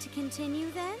inviting me to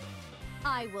continue then?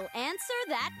 I will answer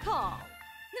that call.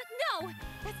 No!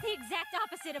 That's the exact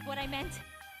opposite of what I meant.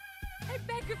 I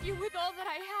beg of you with all that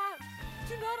I have,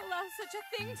 do not allow such a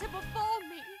thing to befall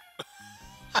me.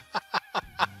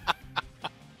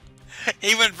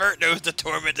 Even Vert knows the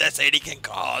torment that Sadie can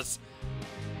cause.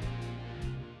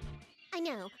 I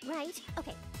know, right?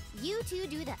 Okay, you two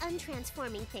do the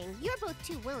untransforming thing. You're both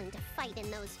too willing to fight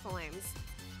in those forms.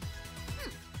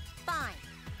 Fine.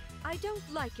 I don't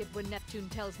like it when Neptune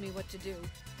tells me what to do,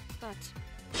 but...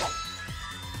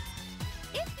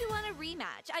 If you want a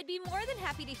rematch, I'd be more than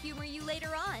happy to humor you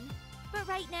later on. But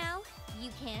right now,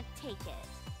 you can't take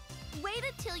it. Wait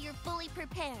until you're fully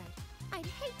prepared. I'd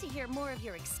hate to hear more of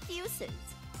your excuses.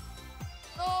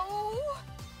 Oh!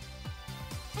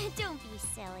 Don't be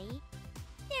silly.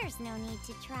 There's no need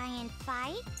to try and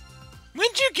fight.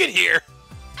 When'd you get here?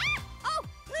 Ah! Oh,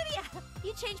 Lydia!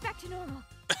 You changed back to normal.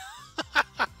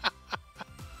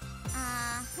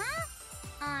 Uh-huh.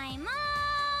 I'm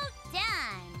all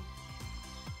done.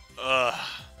 Ugh.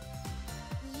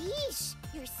 Yeesh,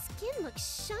 your skin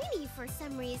looks shiny for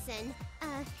some reason.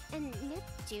 And Nip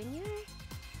Jr.?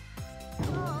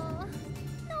 Oh,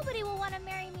 nobody will want to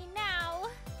marry me now.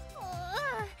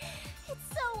 Ugh, it's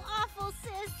so awful,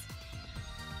 sis.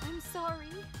 I'm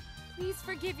sorry. Please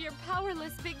forgive your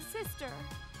powerless big sister.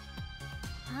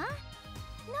 Huh?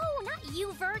 No, not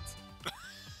you, Vert.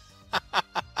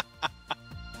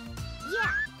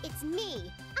 Yeah, it's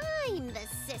me. I'm the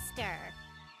sister.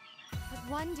 But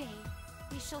one day,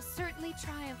 we shall certainly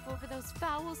triumph over those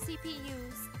foul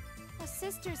CPUs. Us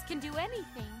sisters can do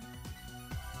anything.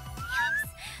 Yucks!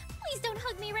 Please don't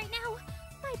hug me right now.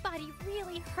 My body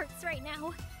really hurts right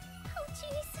now. Oh,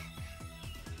 jeez.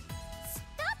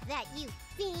 Stop that, you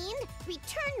fiend!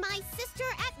 Return my sister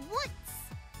at once!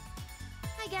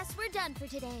 I guess we're done for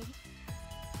today.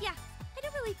 Yeah, I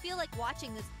don't really feel like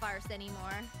watching this farce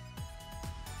anymore.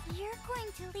 You're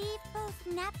going to leave both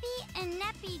Neppy and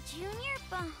Neppy Jr.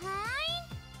 behind?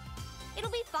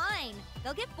 It'll be fine.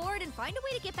 They'll get bored and find a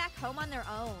way to get back home on their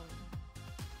own.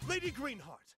 Lady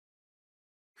Greenheart!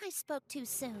 I spoke too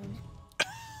soon.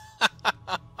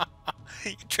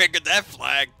 You triggered that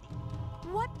flag.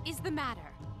 What is the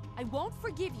matter? I won't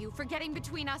forgive you for getting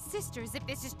between us sisters if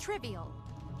this is trivial.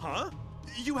 Huh?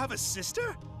 You have a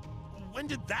sister? When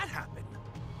did that happen?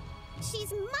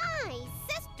 She's my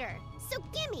sister, so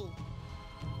gimme.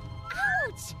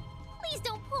 Ouch! Please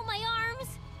don't pull my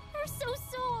arms. They're so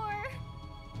sore.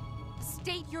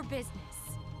 State your business.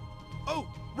 Oh,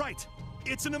 right.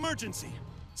 It's an emergency.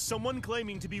 Someone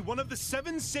claiming to be one of the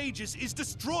 7 sages is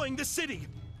destroying the city.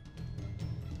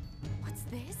 What's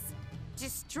this?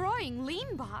 Destroying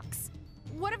Leanbox?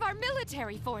 What of our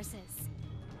military forces?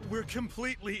 We're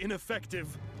completely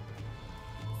ineffective.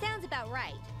 Sounds about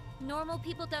right. Normal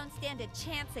people don't stand a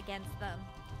chance against them.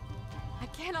 I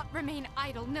cannot remain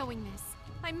idle knowing this.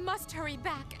 I must hurry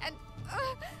back and...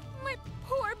 my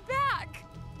poor back!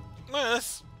 Well,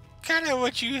 that's kind of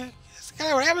what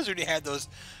happens when you have those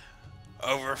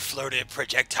overfloated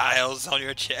projectiles on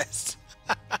your chest.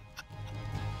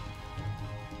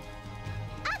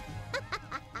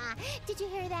 Did you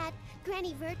hear that?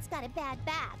 Granny Vert's got a bad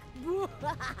back.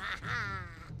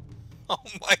 Oh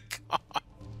my god.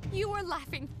 You are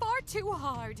laughing far too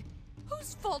hard.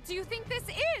 Whose fault do you think this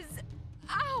is?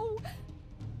 Ow!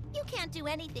 You can't do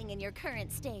anything in your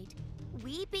current state.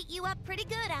 We beat you up pretty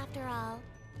good after all.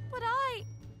 But I...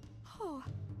 Oh,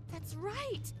 that's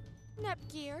right.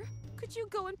 Nepgear, could you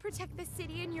go and protect the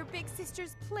city in your big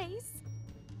sister's place?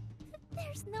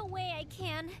 There's no way I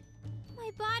can. My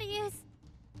body is...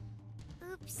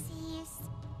 Oopsies.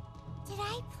 Did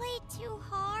I play too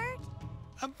hard?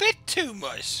 A bit too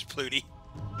much, Pluty.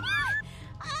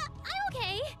 I'm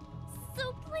okay.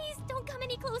 So please don't come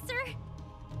any closer.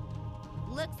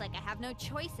 Looks like I have no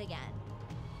choice again.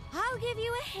 I'll give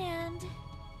you a hand.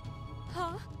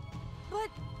 Huh? But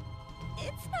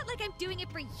It's not like I'm doing it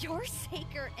for your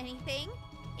sake or anything.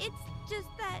 It's just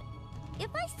that if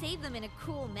I save them in a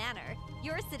cool manner,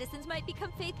 your citizens might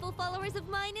become faithful followers of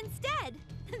mine instead.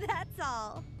 That's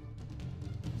all.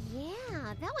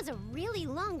 Yeah, that was a really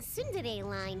long tsundere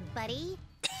line, buddy.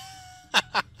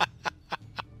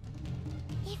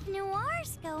 If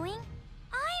Noir's going,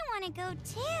 I want to go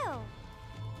too.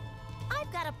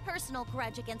 I've got a personal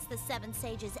grudge against the Seven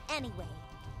Sages anyway.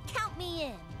 Count me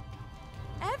in.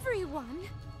 Everyone?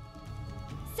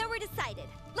 So we're decided.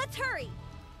 Let's hurry!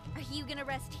 Are you gonna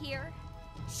rest here?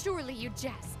 Surely you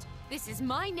jest. This is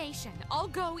my nation. I'll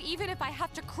go even if I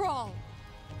have to crawl.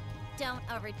 Don't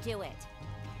overdo it.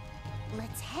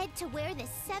 Let's head to where the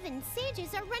Seven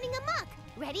Sages are running amok.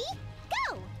 Ready?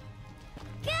 Go!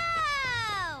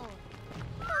 Go!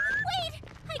 Wait!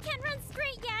 I can't run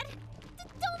straight yet.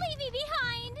 Don't leave me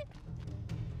behind.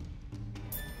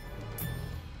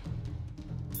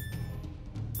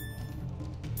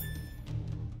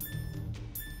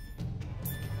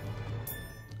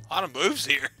 A lot of moves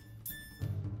here.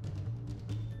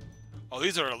 Oh,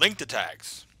 these are linked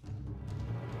attacks.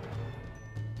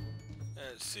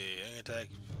 Let's see, any attack.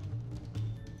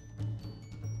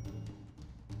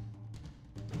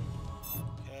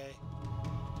 Okay.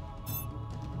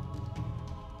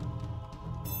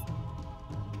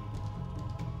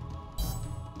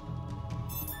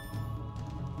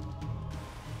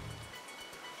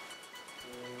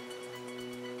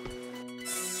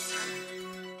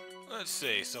 Let's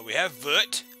see, so we have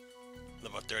Vert,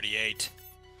 level 38.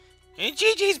 And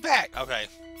Gigi's back! Okay.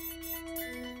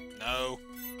 No.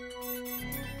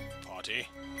 Party.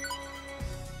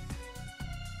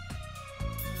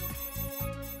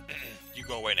 You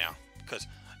go away now, because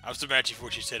I was imagining for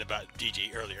what you said about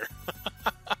Gigi earlier.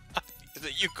 Is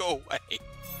that you go away.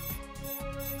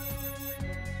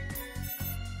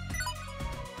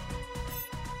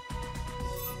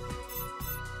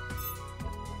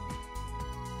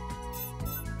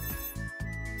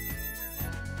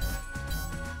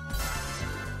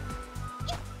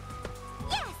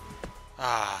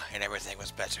 Ah, and everything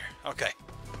was better. Okay.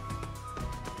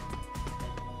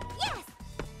 Yes!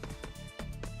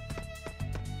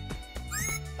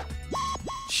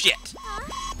 Shit!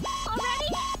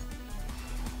 Already?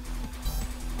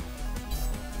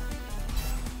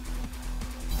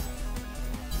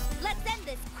 Let's end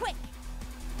this quick!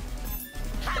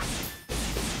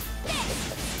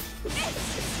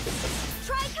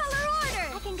 Tricolor order!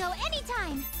 I can go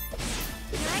anytime.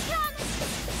 Here I come.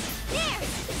 There!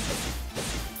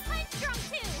 I'm strong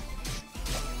too.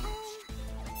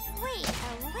 Wait a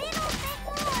little bit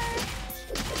more.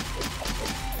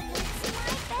 What's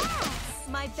my best?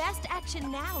 my best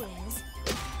action now is...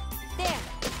 There.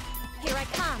 Here I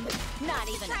come. Not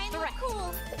even Try a and look threat.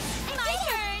 cool. My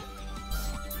turn.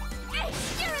 Hey,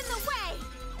 you're in the way.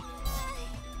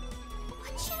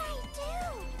 What should I do?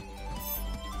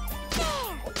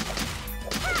 There.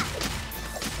 Ha!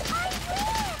 I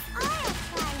win. I'll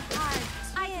try hard.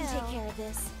 I can take care of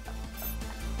this.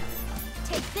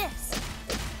 Take this.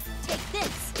 Take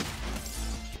this.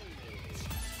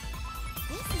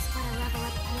 This is what a level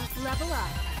up feels. Level up.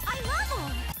 I level.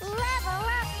 Level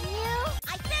up, you.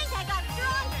 I think I got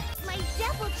stronger. My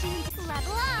devil tunes.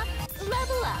 Level up.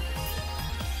 Level up.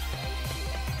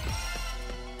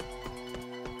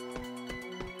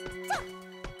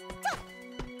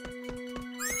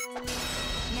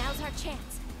 Now's our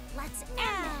chance. Let's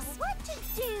end this. What to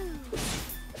do?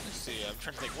 Let's see, I'm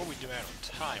trying to think what we do out of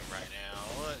time right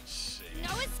now. Let's see. No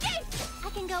escape. I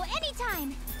can go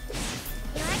anytime.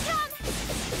 Here I come.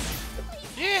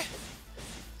 Please. Yeah.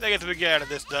 I guess we get out of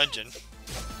this dungeon.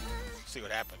 See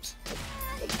what happens.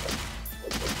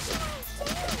 What should I do?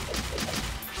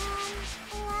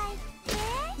 Like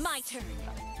this? My turn.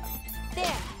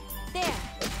 There. There.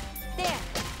 There.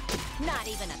 Not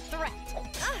even a threat.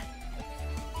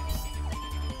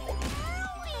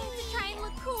 To try and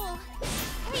look cool.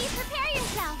 Please prepare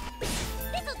yourself.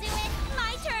 This'll do it.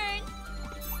 My turn.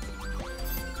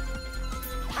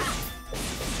 Ha!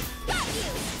 Got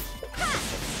you! Ha!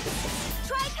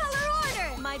 Tricolor order!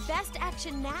 My best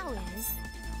action now is...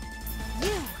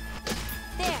 You!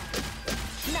 There!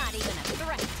 Not even a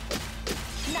threat!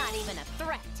 Not even a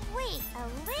threat! Wait a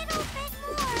little bit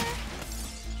more.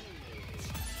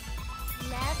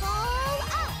 Level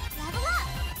up! Level up!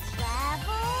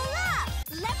 Level up!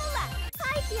 Level up!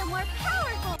 I feel more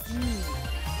powerful!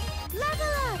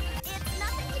 Level up! It's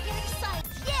nothing to get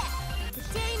excited. Yeah!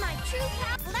 Today my true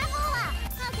power... Level up!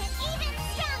 I'll get even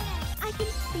stronger! I can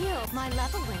feel my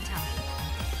level went up.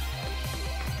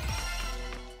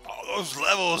 All those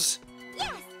levels.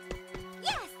 Yes!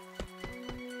 Yes!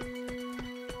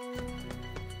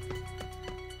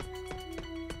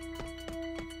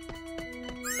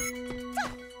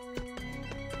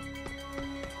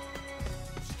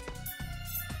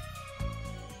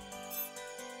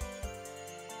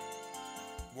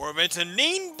 More events in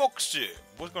Neen Boksu.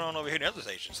 What's going on over here in the other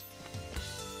stations?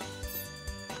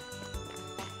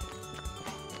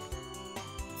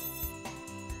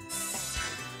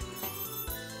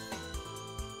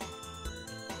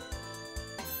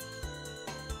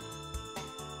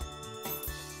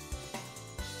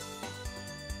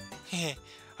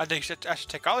 I think I should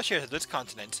take all the shares of this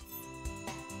continent.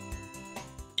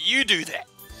 You do that.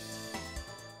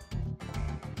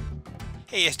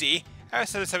 Hey, SD. I've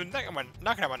said this, I've been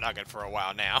knocking on my noggin for a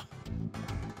while now.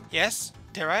 Yes,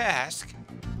 dare I ask?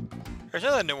 There's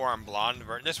another noir and blonde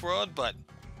Vert in this world, but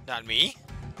not me.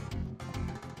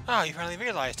 Oh, you finally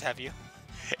realized, have you?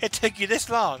 It took you this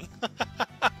long.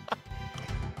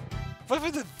 What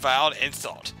was the vile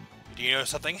insult? Do you know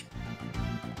something?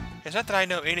 It's not that I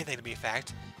know anything to be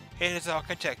fact. It is all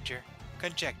conjecture.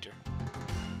 Conjecture.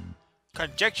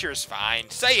 Conjecture is fine.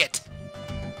 Say it!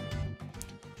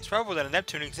 It's probable that a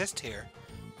Neptune exists here.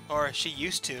 Or she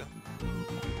used to.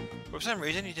 For some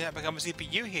reason, you did not become a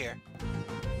CPU here.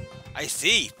 I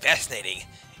see. Fascinating.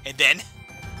 And then?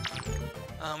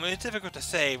 It's difficult to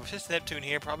say, but since Neptune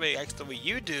here probably acts the way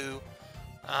you do,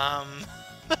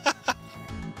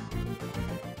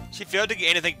 she failed to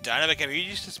get anything done and became a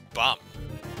useless bum.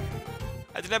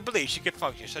 I did not believe she could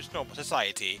function in such normal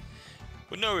society.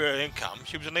 With no real income,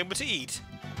 she was unable to eat.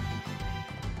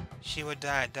 She would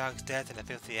die a dog's death in a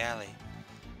filthy alley.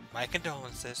 My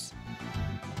condolences.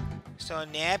 So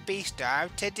Nappy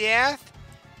starved to death?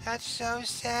 That's so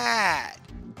sad.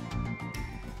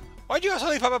 Why'd you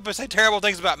suddenly pop up and say terrible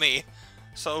things about me?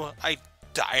 So I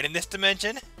died in this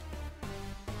dimension?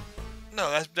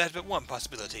 No, that's but one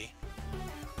possibility.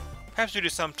 Perhaps due to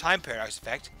some time paradox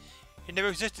effect, it never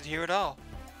existed here at all.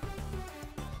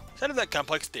 Instead of that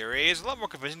complex theory, it's a lot more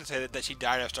convincing to say that she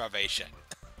died of starvation.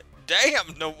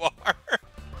 Damn, Noir!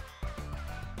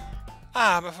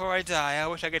 Before I die, I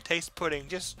wish I could taste pudding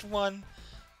just one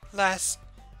last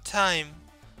time.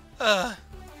 That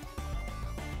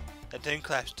then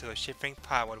collapsed to a shivering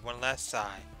pile with one last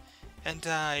sigh, and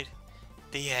died.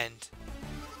 The end.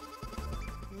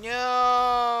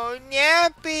 No,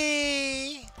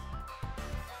 Nappy!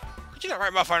 Could you not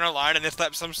write my final line and then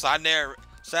slap some sad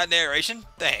narration?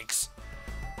 Thanks.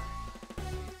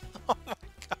 Oh my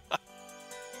god.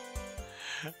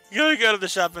 Gonna go to the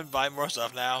shop and buy more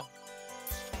stuff now.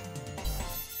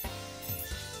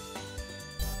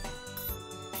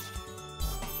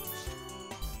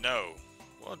 No.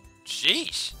 Well,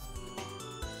 sheesh.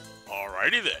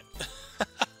 Alrighty then.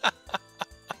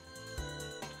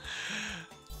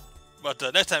 But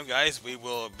next time, guys, we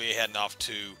will be heading off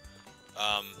to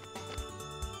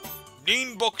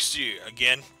Neen Boksu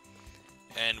again,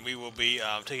 and we will be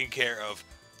taking care of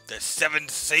the 7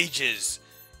 sages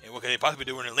and what could they possibly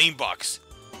do in a lean box.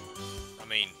 I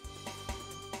mean,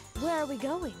 Where are we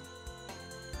going?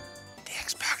 the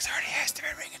Xbox already has the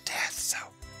ring of death, so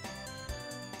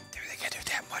they really can't do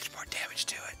that much more damage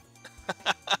to it.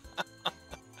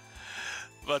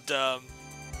 But that'll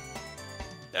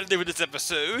do for this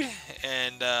episode,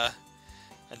 and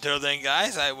until then,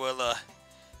 guys, I will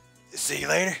see you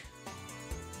later.